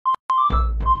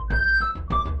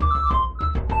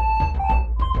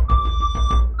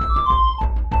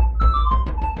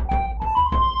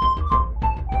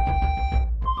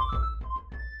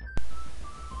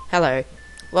Hello,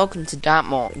 welcome to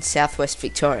Dartmoor in southwest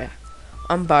Victoria.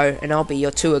 I'm Bo and I'll be your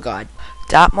tour guide.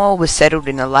 Dartmoor was settled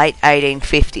in the late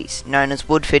 1850s, known as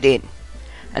Woodford Inn.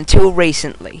 Until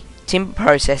recently, timber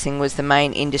processing was the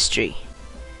main industry.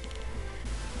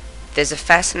 There's a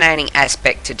fascinating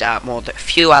aspect to Dartmoor that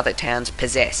few other towns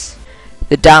possess: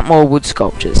 the Dartmoor wood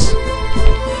sculptures.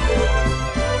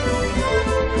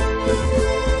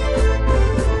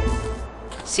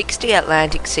 "60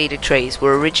 Atlantic cedar trees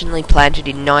were originally planted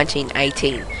in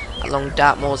 1918 along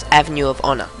Dartmoor's Avenue of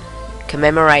Honour,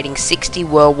 commemorating 60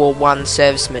 World War I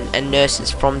servicemen and nurses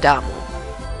from Dartmoor.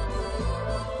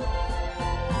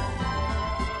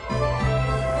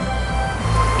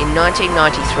 In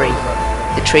 1993,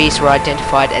 the trees were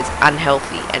identified as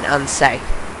unhealthy and unsafe.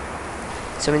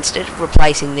 So instead of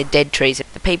replacing the dead trees,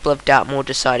 the people of Dartmoor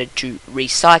decided to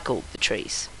recycle the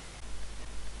trees.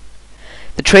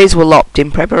 The trees were lopped in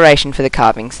preparation for the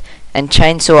carvings, and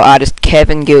chainsaw artist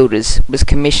Kevin Gilders was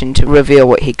commissioned to reveal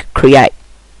what he could create.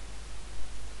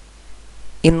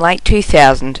 In late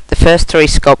 2000, the first 3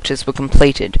 sculptures were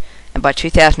completed, and by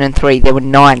 2003 there were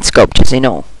 9 sculptures in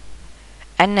all.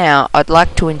 And now I'd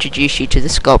like to introduce you to the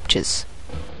sculptures.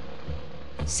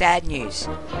 Sad news.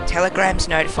 Telegrams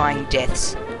notifying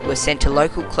deaths were sent to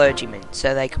local clergymen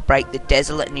so they could break the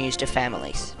desolate news to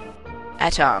families.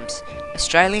 At arms,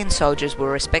 Australian soldiers were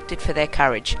respected for their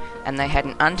courage, and they had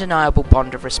an undeniable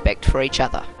bond of respect for each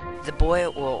other. The boy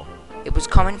at war. It was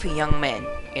common for young men,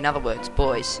 in other words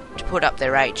boys, to put up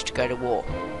their age to go to war.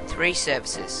 3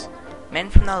 services. Men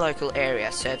from the local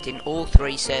area served in all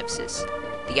 3 services: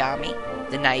 the Army,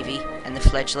 the Navy, and the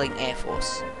fledgling Air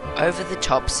Force. Over the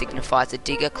top signifies a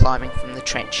digger climbing from the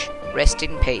trench. Rest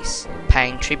in peace,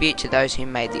 paying tribute to those who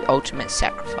made the ultimate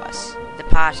sacrifice. The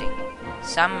parting.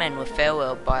 Some men were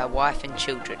farewelled by a wife and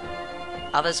children.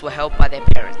 Others were held by their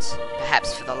parents,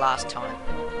 perhaps for the last time.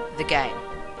 The game.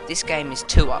 This game is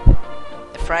two-up.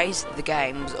 The phrase "the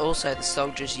game" was also the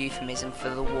soldiers' euphemism for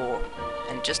the war,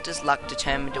 and just as luck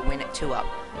determined a win at two-up,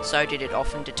 so did it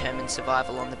often determine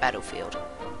survival on the battlefield.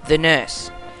 The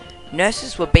nurse.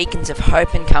 Nurses were beacons of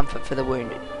hope and comfort for the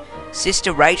wounded.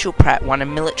 Sister Rachel Pratt won a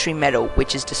military medal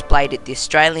which is displayed at the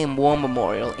Australian War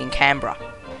Memorial in Canberra.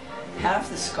 How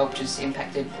have the sculptures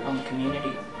impacted on the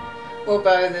community? Well,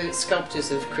 Bo, the sculptures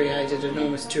have created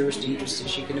enormous tourist interest,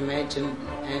 as you can imagine,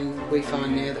 and we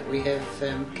find now that we have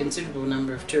a considerable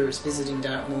number of tourists visiting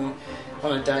Dartmoor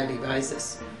on a daily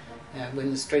basis.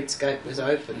 When the streetscape was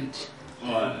opened,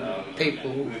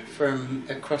 people from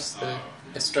across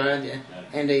Australia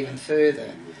and even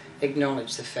further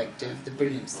acknowledged the fact of the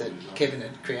brilliance that Kevin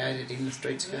had created in the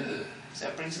streetscape. So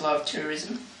it brings a lot of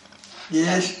tourism?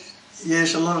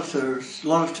 Yes, a lot of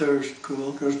tourists,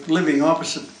 cool, because living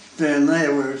opposite down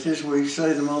there where it is, we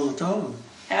see them all the time.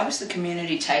 How was the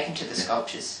community taken to the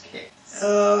sculptures?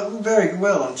 Very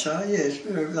well, I'd say, yes.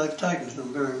 They've taken to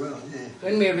them very well, yeah.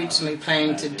 When we originally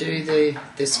planned to do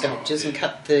the sculptures and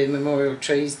cut the memorial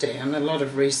trees down, a lot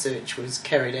of research was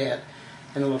carried out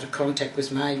and a lot of contact was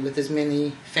made with as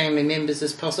many family members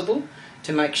as possible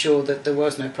to make sure that there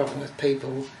was no problem with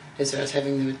people as far as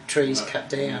having the trees cut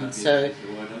down. So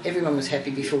everyone was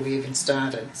happy before we even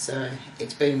started, so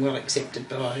it's been well accepted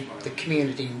by the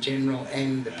community in general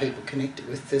and the people connected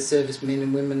with the servicemen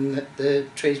and women that the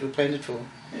trees were planted for.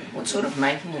 What sort of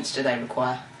maintenance do they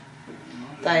require?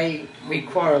 They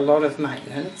require a lot of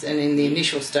maintenance, and in the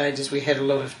initial stages we had a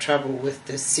lot of trouble with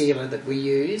the sealer that we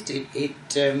used. It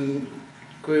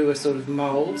grew a sort of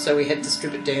mould, so we had to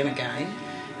strip it down again,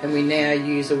 and we now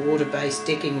use a water-based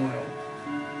decking oil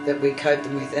that we coat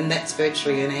them with, and that's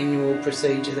virtually an annual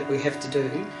procedure that we have to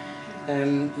do.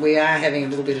 We are having a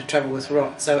little bit of trouble with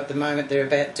rot, so at the moment they're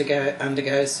about to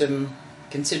undergo some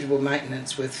considerable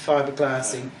maintenance with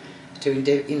fiberglassing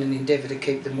in an endeavour to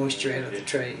keep the moisture out of the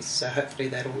trees, so hopefully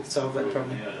that'll solve that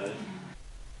problem.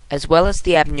 As well as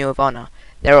the Avenue of Honour,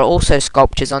 there are also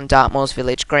sculptures on Dartmoor's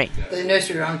village green. The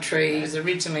nursery rhyme tree was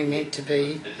originally meant to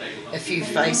be a few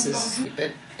faces,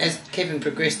 but as Kevin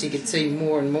progressed he could see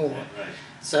more and more.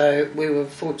 So we were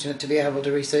fortunate to be able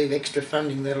to receive extra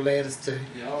funding that allowed us to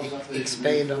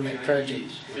expand on that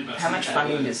project. How much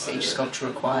funding does each sculpture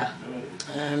require?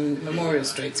 Memorial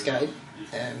Streetscape,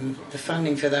 the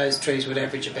funding for those trees would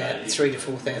average about $3,000 to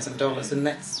 $4,000, and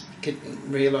that's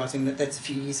realising that that's a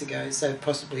few years ago, so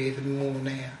possibly even more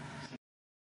now.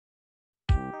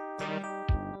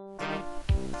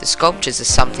 The sculptures are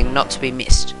something not to be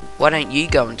missed. Why don't you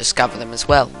go and discover them as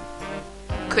well?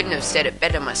 Couldn't have said it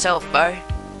better myself, Bo.